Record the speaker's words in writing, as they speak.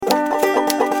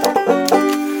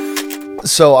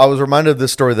So I was reminded of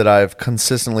this story that I've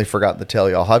consistently forgotten to tell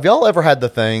y'all. Have y'all ever had the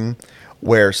thing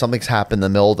where something's happened in the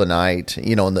middle of the night,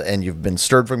 and you've been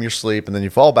stirred from your sleep, and then you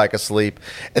fall back asleep,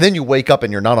 and then you wake up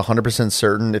and you're not 100%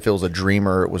 certain if it was a dream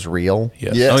or it was real?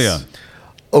 Yes. Oh, yeah.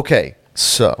 Okay,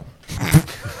 so...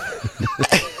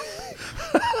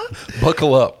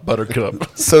 Buckle up,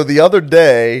 Buttercup. So the other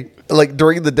day, like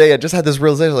during the day, I just had this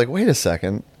realization, like, wait a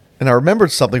second. And I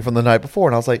remembered something from the night before,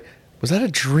 and I was like, was that a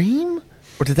dream?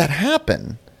 Or did that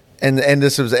happen? And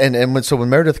this was so when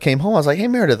Meredith came home, I was like, hey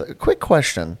Meredith, a quick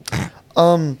question.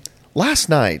 Last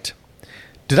night,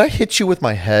 did I hit you with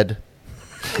my head?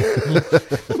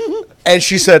 And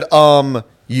she said,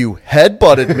 you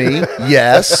headbutted me,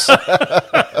 yes.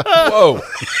 Whoa.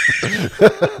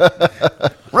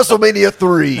 WrestleMania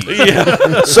 3.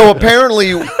 Yeah. So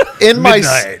apparently in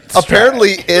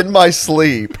my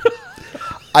sleep,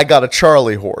 I got a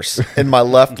Charlie horse in my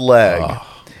left leg.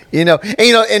 When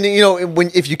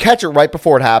if you catch it right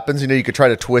before it happens, you could try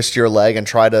to twist your leg and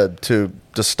try to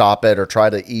stop it or try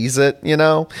to ease it,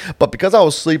 But because I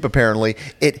was asleep, apparently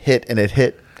it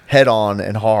hit head on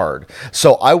and hard.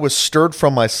 So I was stirred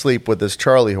from my sleep with this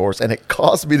Charlie horse, and it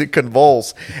caused me to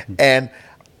convulse, and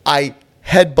I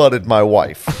headbutted my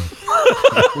wife.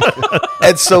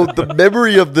 And so the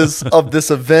memory of this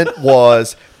event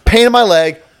was pain in my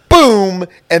leg, boom,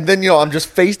 and then I'm just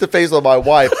face to face with my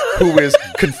wife, who is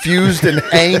confused and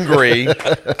angry.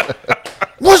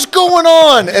 What's going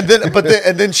on? And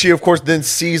then she, of course, then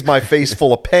sees my face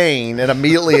full of pain, and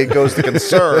immediately it goes to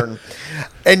concern.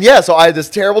 And yeah, so I had this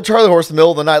terrible Charlie horse in the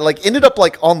middle of the night, like ended up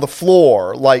like on the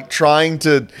floor, like trying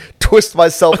to twist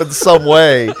myself in some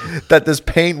way that this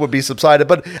pain would be subsided.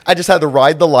 But I just had to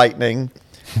ride the lightning,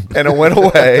 and it went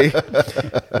away.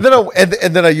 And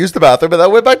then I used the bathroom, and I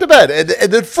went back to bed,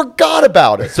 and then forgot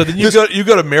about it. So then you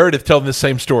go to Meredith telling the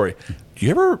same story. Do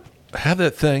you ever have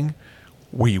that thing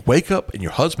where you wake up and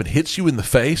your husband hits you in the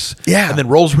face, and then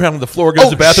rolls around on the floor, goes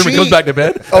to the bathroom, and goes back to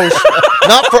bed?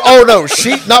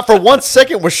 Not for 1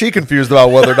 second was she confused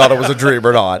about whether or not it was a dream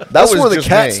or not. That's where the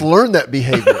cats learn that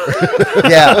behavior.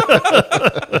 Yeah,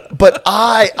 but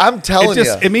I'm telling you,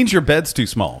 it means your bed's too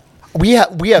small. We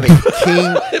have a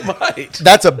king. It might.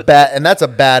 That's a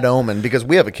bad omen, because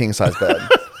we have a king size bed.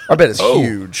 Our bed is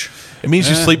huge. It means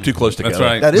you sleep too close together. That's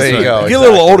right. That is There you go. You get a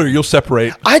little older, you'll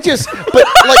separate.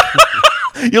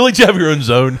 You'll each have your own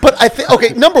zone. But I think, okay,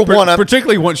 number one,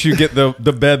 Particularly once you get the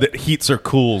bed that heats or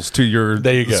cools to your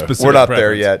specific we're not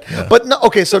there preference. yet. Yeah. But no,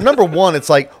 okay, so number one, it's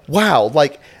like, wow,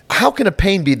 like how can a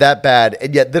pain be that bad,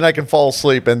 and yet then I can fall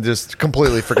asleep and just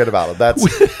completely forget about it?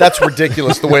 That's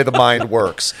ridiculous the way the mind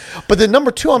works. But then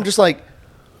number two, I'm just like,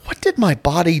 what did my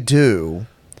body do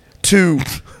to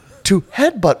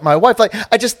headbutt my wife? Like,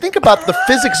 I just think about the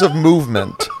physics of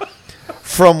movement.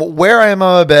 From where I am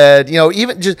on my bed,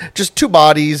 even just two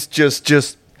bodies just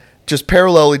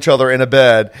parallel each other in a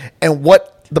bed, and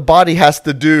what the body has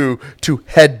to do to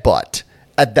headbutt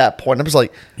at that point. I'm just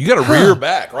like, You got to rear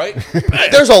back, right?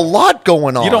 there's a lot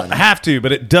going on. You don't have to,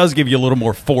 but it does give you a little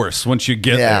more force once you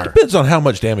get Yeah. there. Depends on how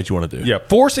much damage you want to do. Yeah,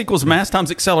 force equals mass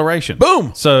times acceleration.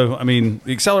 Boom. So, I mean,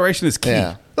 the acceleration is key.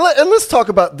 Yeah. And let's talk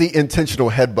about the intentional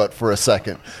headbutt for a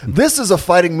second. This is a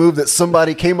fighting move that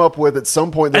somebody came up with at some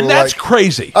point. They And were that's like,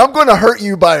 crazy. I'm going to hurt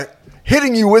you by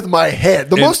hitting you with my head.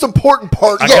 The most important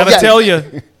part. I Yeah, gotta tell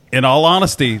you, in all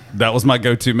honesty, that was my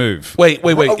go-to move. Wait.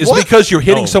 It's What? because you're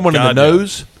hitting Oh, someone in the God, yeah.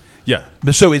 nose?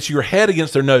 Yeah. So it's your head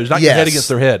against their nose, not your head against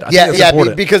their head. I think that's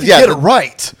important. because You get it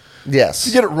right. Yes.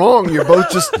 If you get it wrong, you're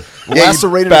both just you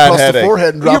lacerated bad across headache. the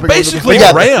forehead and You're dropping into the basically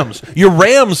floor. rams. You're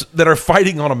rams that are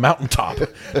fighting on a mountaintop.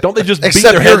 Don't they just beat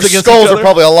Except their your heads against skulls each are other?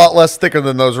 probably a lot less thicker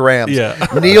than those rams. Yeah.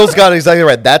 Neil's got it exactly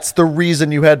right. That's the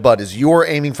reason you headbutt, is you're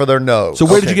aiming for their nose. So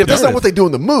where did you get That's Meredith? not what they do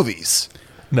in the movies.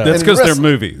 No. That's in because they're wrestling-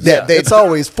 movies. Yeah, they- It's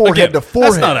always forehead Again, to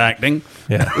forehead. that's not acting.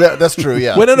 Yeah. Yeah, that's true,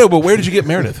 yeah. Well, no, but where did you get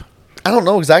Meredith? I don't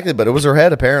know exactly, but it was her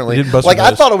head apparently. You didn't bust Like her I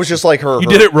nose. thought it was just like her. You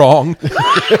did it wrong.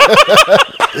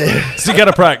 So you got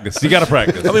to practice. You got to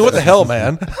practice. I mean, what the hell,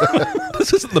 man?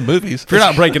 This isn't the movies. If you're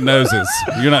not breaking noses,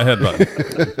 you're not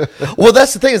headbutting. Well,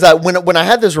 that's the thing, is that when I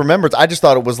had this remembrance, I just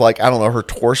thought it was like, I don't know, her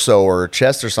torso or her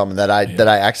chest or something that I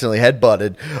accidentally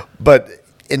headbutted, but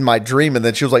in my dream, and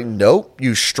then she was like, "Nope,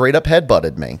 you straight up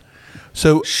headbutted me."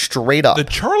 So Straight up. the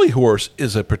Charlie horse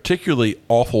is a particularly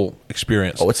awful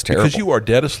experience. Oh, it's terrible. Because you are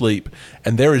dead asleep,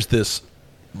 and there is this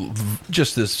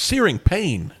searing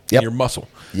pain in Yep. your muscle.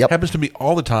 Yep. Happens to me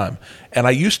all the time. And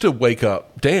I used to wake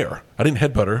up, I didn't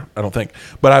headbutt her, I don't think,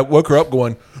 but I woke her up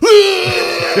going,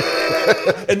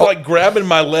 and like grabbing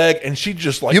my leg, and she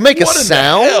just like, You make a what in the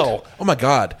sound? hell? Oh my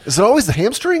god! Is it always the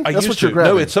hamstring? I That's used what you're to.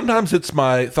 grabbing. No, sometimes it's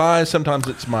my thighs, sometimes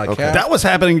it's my calf. That was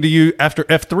happening to you after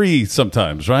F3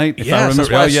 sometimes, right? If Yes, that's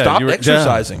why I stopped you were-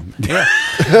 exercising. Yeah,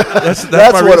 that's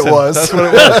That's my what it reason. was. That's what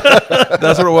it was.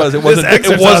 That's what it was. It wasn't. It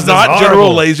exercise was is not general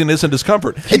horrible. laziness and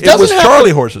discomfort. It doesn't was happen-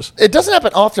 Charlie horses. It doesn't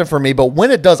happen often for me, but when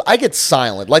it does, I get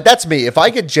silent. Like, that's me. If I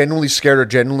get genuinely scared or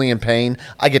genuinely in pain,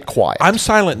 I get quiet. I'm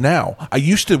silent now. I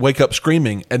used to wake up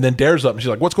screaming, and then Dare's up, and she's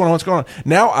like, "What's going on? What's going on?"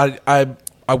 Now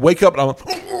I wake up and I'm like,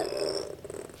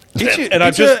 and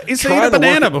I just eat try a to work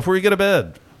banana it. before you go to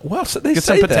bed. Well, so they Get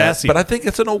say some that, potassium. but I think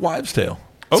it's an old wives' tale.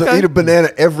 So Okay. eat a banana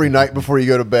every night before you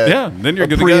go to bed. Yeah, then you're a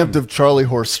good to go. preemptive Charlie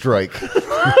horse strike.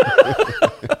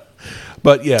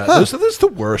 But yeah, this is the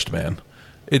worst, man.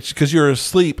 It's because you're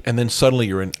asleep, and then suddenly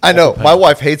you're in. I know. awful My pain.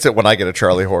 wife hates it when I get a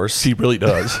Charlie horse. She really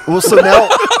does. Well, so now,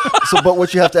 but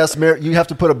what you have to ask, you have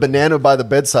to put a banana by the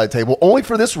bedside table only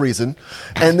for this reason.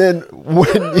 And then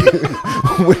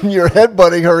when you're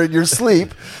headbutting her in your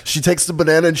sleep, she takes the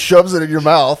banana and shoves it in your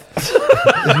mouth,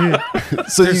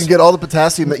 so you can get all the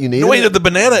potassium that you need. No, wait, the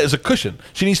banana is a cushion.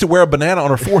 She needs to wear a banana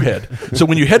on her forehead, so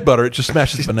when you headbutt her, it just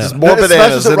smashes the banana. More It bananas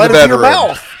smashes it in right the into your bedroom.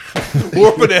 mouth.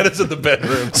 More bananas in the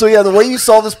bedroom. So yeah, the way you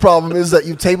solve this problem is that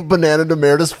you tape a banana to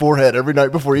Merida's forehead every night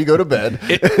before you go to bed.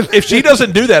 If she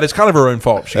doesn't do that, it's kind of her own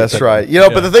fault. She gets That's that- right. You know,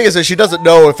 but the thing is that she doesn't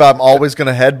know if I'm always going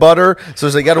to headbutt her, so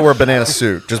they got to wear a banana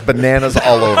suit. Just bananas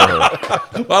all over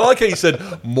her. I like how you said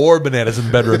more bananas in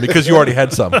the bedroom because you already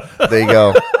had some. There you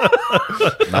go.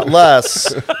 Not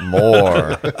less,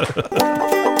 more.